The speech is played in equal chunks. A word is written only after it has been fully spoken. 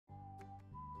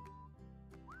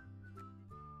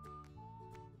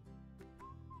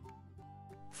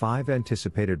5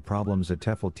 anticipated problems a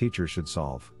TEFL teacher should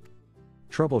solve.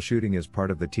 Troubleshooting is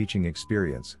part of the teaching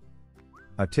experience.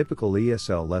 A typical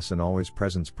ESL lesson always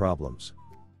presents problems.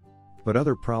 But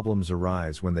other problems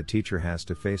arise when the teacher has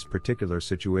to face particular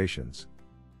situations.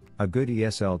 A good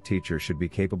ESL teacher should be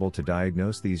capable to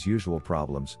diagnose these usual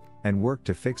problems, and work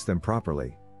to fix them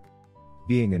properly.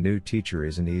 Being a new teacher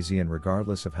isn't easy, and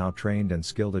regardless of how trained and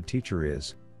skilled a teacher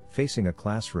is, facing a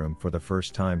classroom for the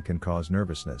first time can cause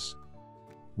nervousness.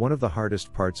 One of the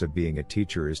hardest parts of being a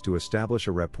teacher is to establish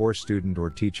a rapport student or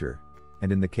teacher,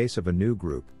 and in the case of a new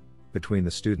group, between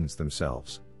the students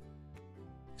themselves.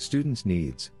 Students'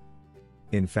 needs.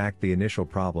 In fact, the initial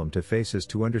problem to face is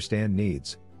to understand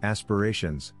needs,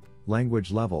 aspirations,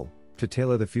 language level, to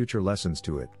tailor the future lessons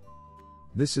to it.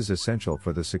 This is essential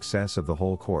for the success of the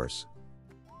whole course.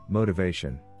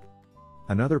 Motivation.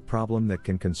 Another problem that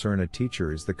can concern a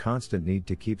teacher is the constant need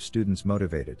to keep students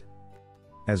motivated.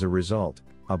 As a result,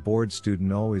 a bored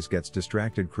student always gets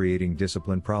distracted, creating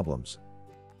discipline problems.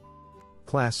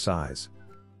 Class size.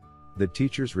 The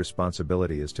teacher's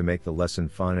responsibility is to make the lesson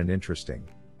fun and interesting.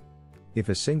 If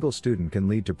a single student can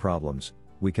lead to problems,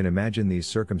 we can imagine these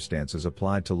circumstances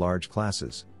applied to large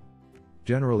classes.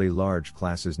 Generally, large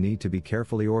classes need to be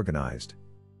carefully organized.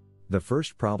 The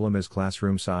first problem is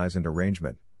classroom size and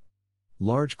arrangement.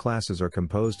 Large classes are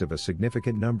composed of a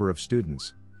significant number of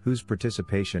students, whose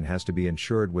participation has to be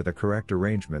ensured with a correct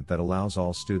arrangement that allows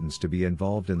all students to be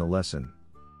involved in the lesson.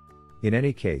 In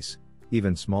any case,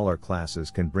 even smaller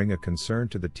classes can bring a concern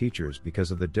to the teachers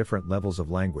because of the different levels of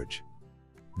language.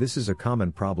 This is a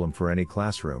common problem for any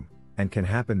classroom, and can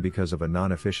happen because of a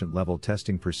non-efficient level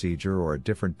testing procedure or a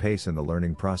different pace in the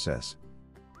learning process.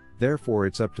 Therefore,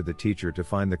 it's up to the teacher to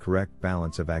find the correct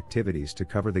balance of activities to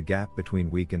cover the gap between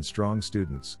weak and strong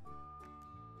students.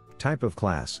 Type of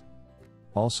class.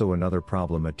 Also, another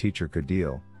problem a teacher could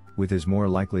deal with is more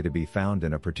likely to be found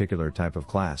in a particular type of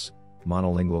class,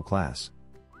 monolingual class.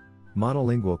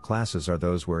 Monolingual classes are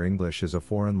those where English is a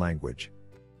foreign language.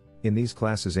 In these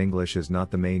classes, English is not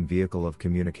the main vehicle of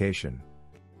communication.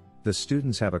 The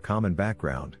students have a common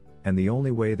background, and the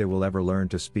only way they will ever learn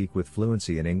to speak with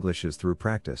fluency in English is through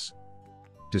practice.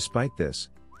 Despite this,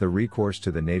 the recourse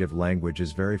to the native language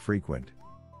is very frequent.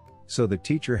 So the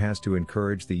teacher has to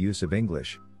encourage the use of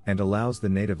English, and allows the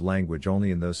native language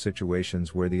only in those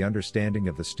situations where the understanding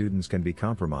of the students can be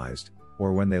compromised,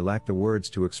 or when they lack the words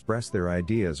to express their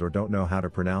ideas or don't know how to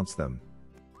pronounce them.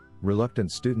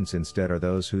 Reluctant students instead are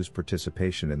those whose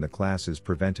participation in the class is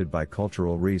prevented by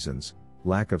cultural reasons,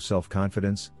 lack of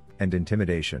self-confidence, and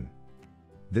intimidation.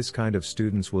 This kind of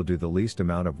students will do the least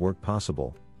amount of work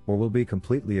possible, or will be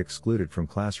completely excluded from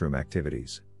classroom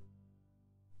activities.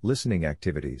 Listening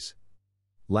activities.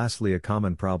 Lastly, a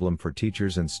common problem for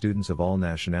teachers and students of all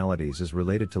nationalities is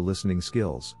related to listening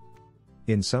skills.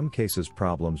 In some cases,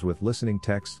 problems with listening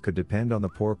text could depend on the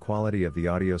poor quality of the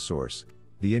audio source,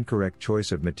 the incorrect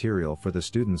choice of material for the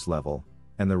student's level,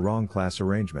 and the wrong class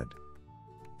arrangement.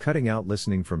 Cutting out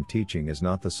listening from teaching is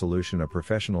not the solution a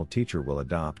professional teacher will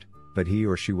adopt, but he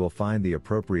or she will find the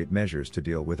appropriate measures to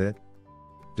deal with it.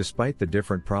 Despite the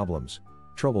different problems,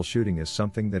 troubleshooting is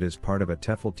something that is part of a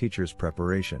TEFL teacher's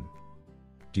preparation.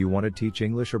 Do you want to teach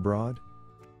English abroad?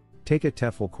 Take a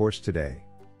TEFL course today.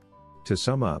 To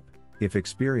sum up, if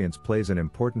experience plays an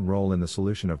important role in the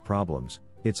solution of problems,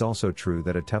 it's also true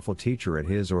that a TEFL teacher at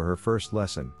his or her first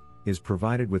lesson is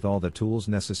provided with all the tools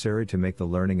necessary to make the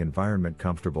learning environment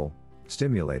comfortable,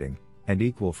 stimulating, and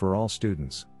equal for all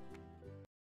students.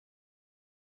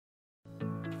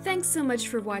 Thanks so much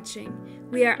for watching.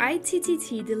 We are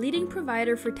ITTT, the leading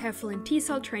provider for TEFL and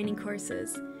TESOL training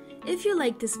courses. If you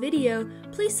liked this video,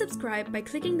 please subscribe by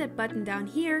clicking that button down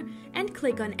here and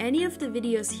click on any of the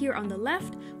videos here on the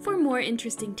left for more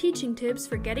interesting teaching tips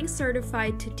for getting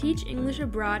certified to teach English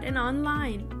abroad and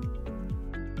online.